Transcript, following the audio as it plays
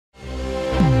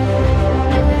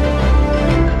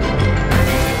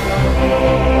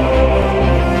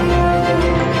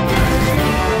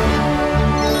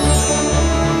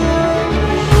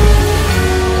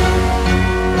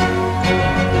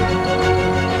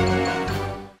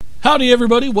Howdy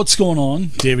everybody, what's going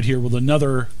on? David here with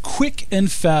another quick and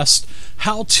fast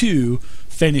how-to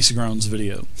Fantasy Grounds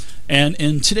video. And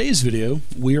in today's video,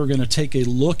 we are going to take a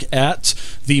look at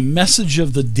the Message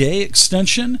of the Day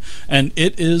extension, and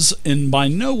it is in by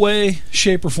no way,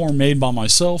 shape, or form made by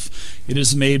myself. It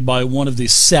is made by one of the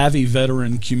savvy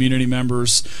veteran community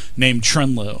members named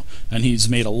TRENLOE, and he's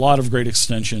made a lot of great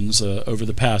extensions over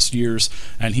the past years,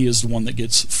 and he is the one that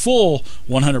gets full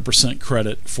 100%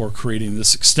 credit for creating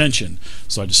this extension.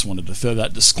 So I just wanted to throw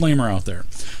that disclaimer out there.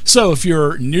 So if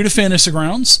you're new to Fantasy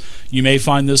Grounds, you may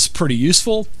find this pretty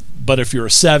useful. But if you're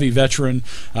a savvy veteran,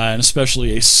 and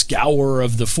especially a scourer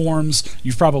of the forums,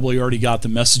 you've probably already got the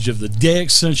Message of the Day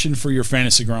extension for your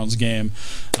Fantasy Grounds game.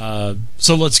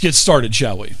 So let's get started,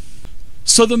 shall we?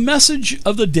 So the Message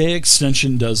of the Day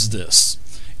extension does this.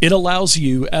 It allows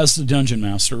you, as the Dungeon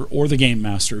Master or the Game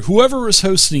Master, whoever is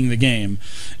hosting the game,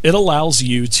 it allows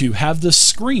you to have this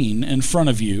screen in front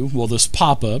of you, well, this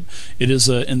pop-up. It is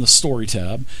in the Story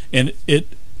tab, and it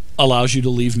allows you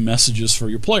to leave messages for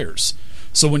your players.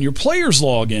 So when your players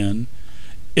log in,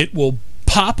 it will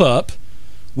pop up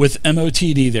with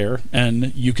MOTD there,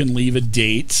 and you can leave a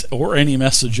date or any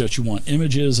message that you want,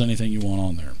 images, anything you want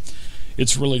on there.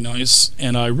 It's really nice,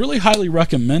 and I really highly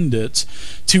recommend it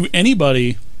to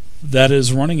anybody that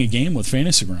is running a game with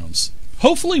Fantasy Grounds.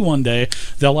 Hopefully one day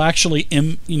they'll actually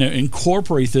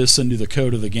incorporate this into the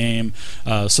code of the game,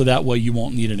 so that way you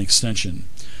won't need an extension.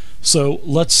 So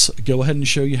let's go ahead and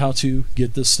show you how to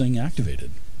get this thing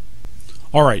activated.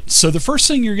 Alright, so the first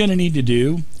thing you're going to need to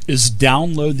do is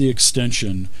download the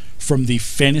extension from the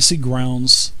Fantasy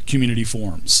Grounds community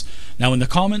forums. Now in the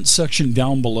comments section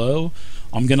down below,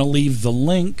 I'm going to leave the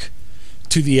link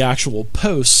to the actual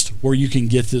post where you can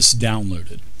get this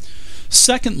downloaded.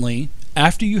 Secondly,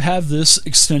 after you have this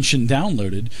extension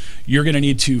downloaded, you're going to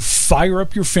need to fire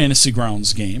up your Fantasy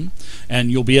Grounds game,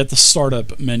 and you'll be at the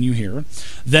startup menu here.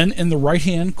 Then in the right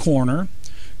hand corner,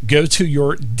 go to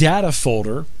your data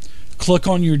folder. Click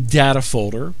on your data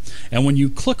folder, and when you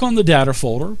click on the data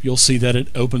folder, you'll see that it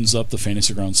opens up the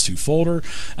Fantasy Grounds 2 folder,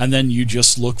 and then you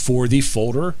just look for the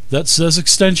folder that says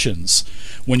extensions.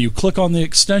 When you click on the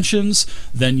extensions,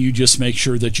 then you just make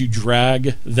sure that you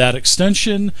drag that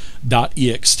extension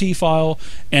 .ext file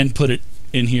and put it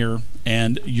in here,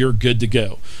 and you're good to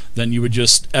go. Then you would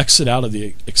just exit out of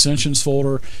the extensions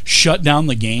folder, shut down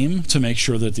the game to make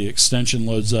sure that the extension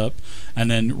loads up, and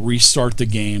then restart the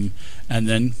game, and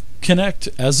then connect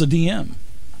as a DM.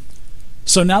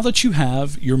 So now that you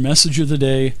have your Message of the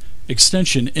Day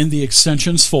extension in the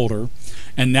extensions folder,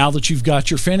 and now that you've got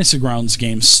your Fantasy Grounds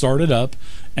game started up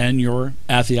and you're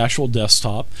at the actual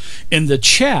desktop, in the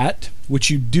chat, which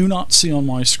you do not see on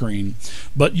my screen,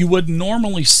 but you would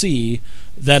normally see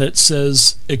that it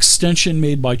says extension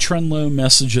made by TRENLOE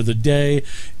Message of the Day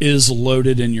is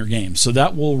loaded in your game. So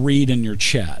that will read in your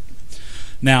chat.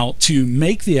 Now, to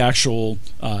make the actual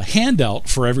handout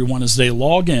for everyone as they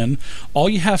log in, all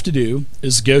you have to do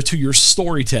is go to your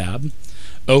Story tab,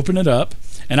 open it up,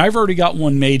 and I've already got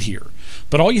one made here.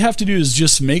 But all you have to do is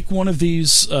just make one of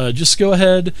these, just go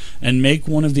ahead and make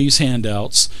one of these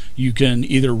handouts. You can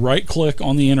either right-click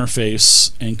on the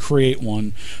interface and create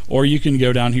one, or you can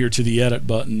go down here to the Edit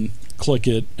button, click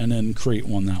it, and then create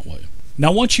one that way.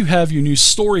 Now, once you have your new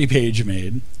story page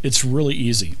made, it's really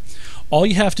easy. All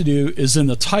you have to do is in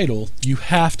the title, you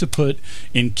have to put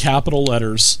in capital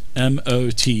letters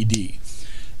MOTD.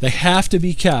 They have to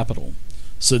be capital.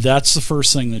 So that's the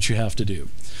first thing that you have to do.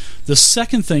 The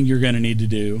second thing you're going to need to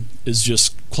do is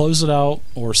just close it out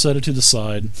or set it to the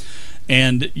side,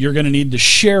 and you're going to need to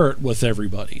share it with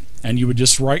everybody. And you would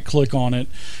just right click on it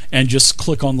and just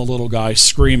click on the little guy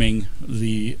screaming,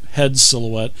 the head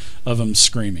silhouette of him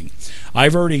screaming.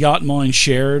 I've already got mine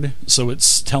shared, so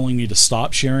it's telling me to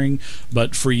stop sharing,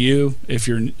 but for you, if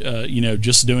you're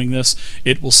just doing this,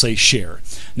 it will say share.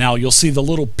 Now you'll see the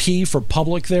little P for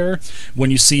public there. When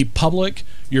you see public,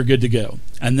 you're good to go.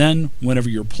 And then whenever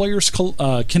your players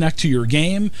connect to your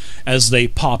game, as they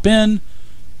pop in,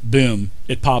 boom,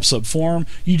 it pops up for them.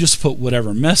 You just put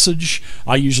whatever message.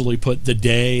 I usually put the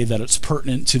day that it's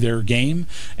pertinent to their game,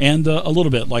 and a little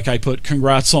bit like I put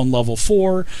congrats on level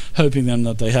 4, hoping them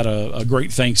that they had a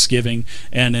great Thanksgiving,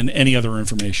 and any other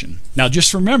information. Now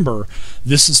just remember,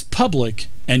 this is public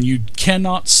and you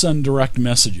cannot send direct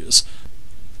messages.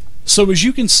 So as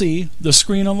you can see, the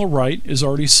screen on the right is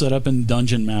already set up in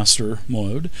Dungeon Master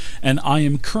mode, and I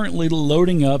am currently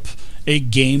loading up a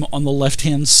game on the left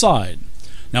hand side.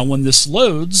 Now when this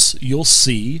loads, you'll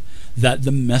see that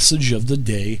the Message of the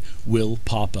Day will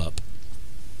pop up.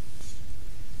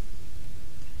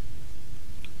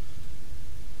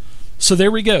 So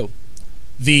there we go.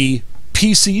 The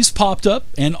PCs popped up,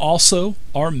 and also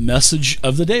our message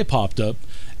of the day popped up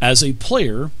as a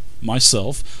player,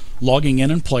 myself, logging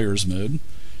in players mode,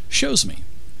 shows me.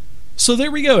 So there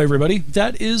we go, everybody.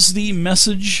 That is the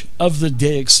message of the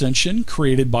day extension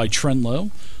created by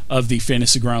TRENLOE of the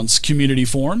Fantasy Grounds community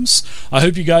forums. I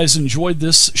hope you guys enjoyed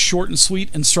this short and sweet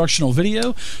instructional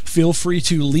video. Feel free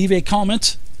to leave a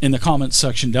comment in the comment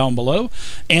section down below.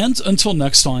 And until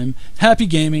next time, happy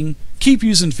gaming, keep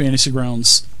using Fantasy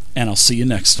Grounds, and I'll see you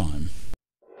next time.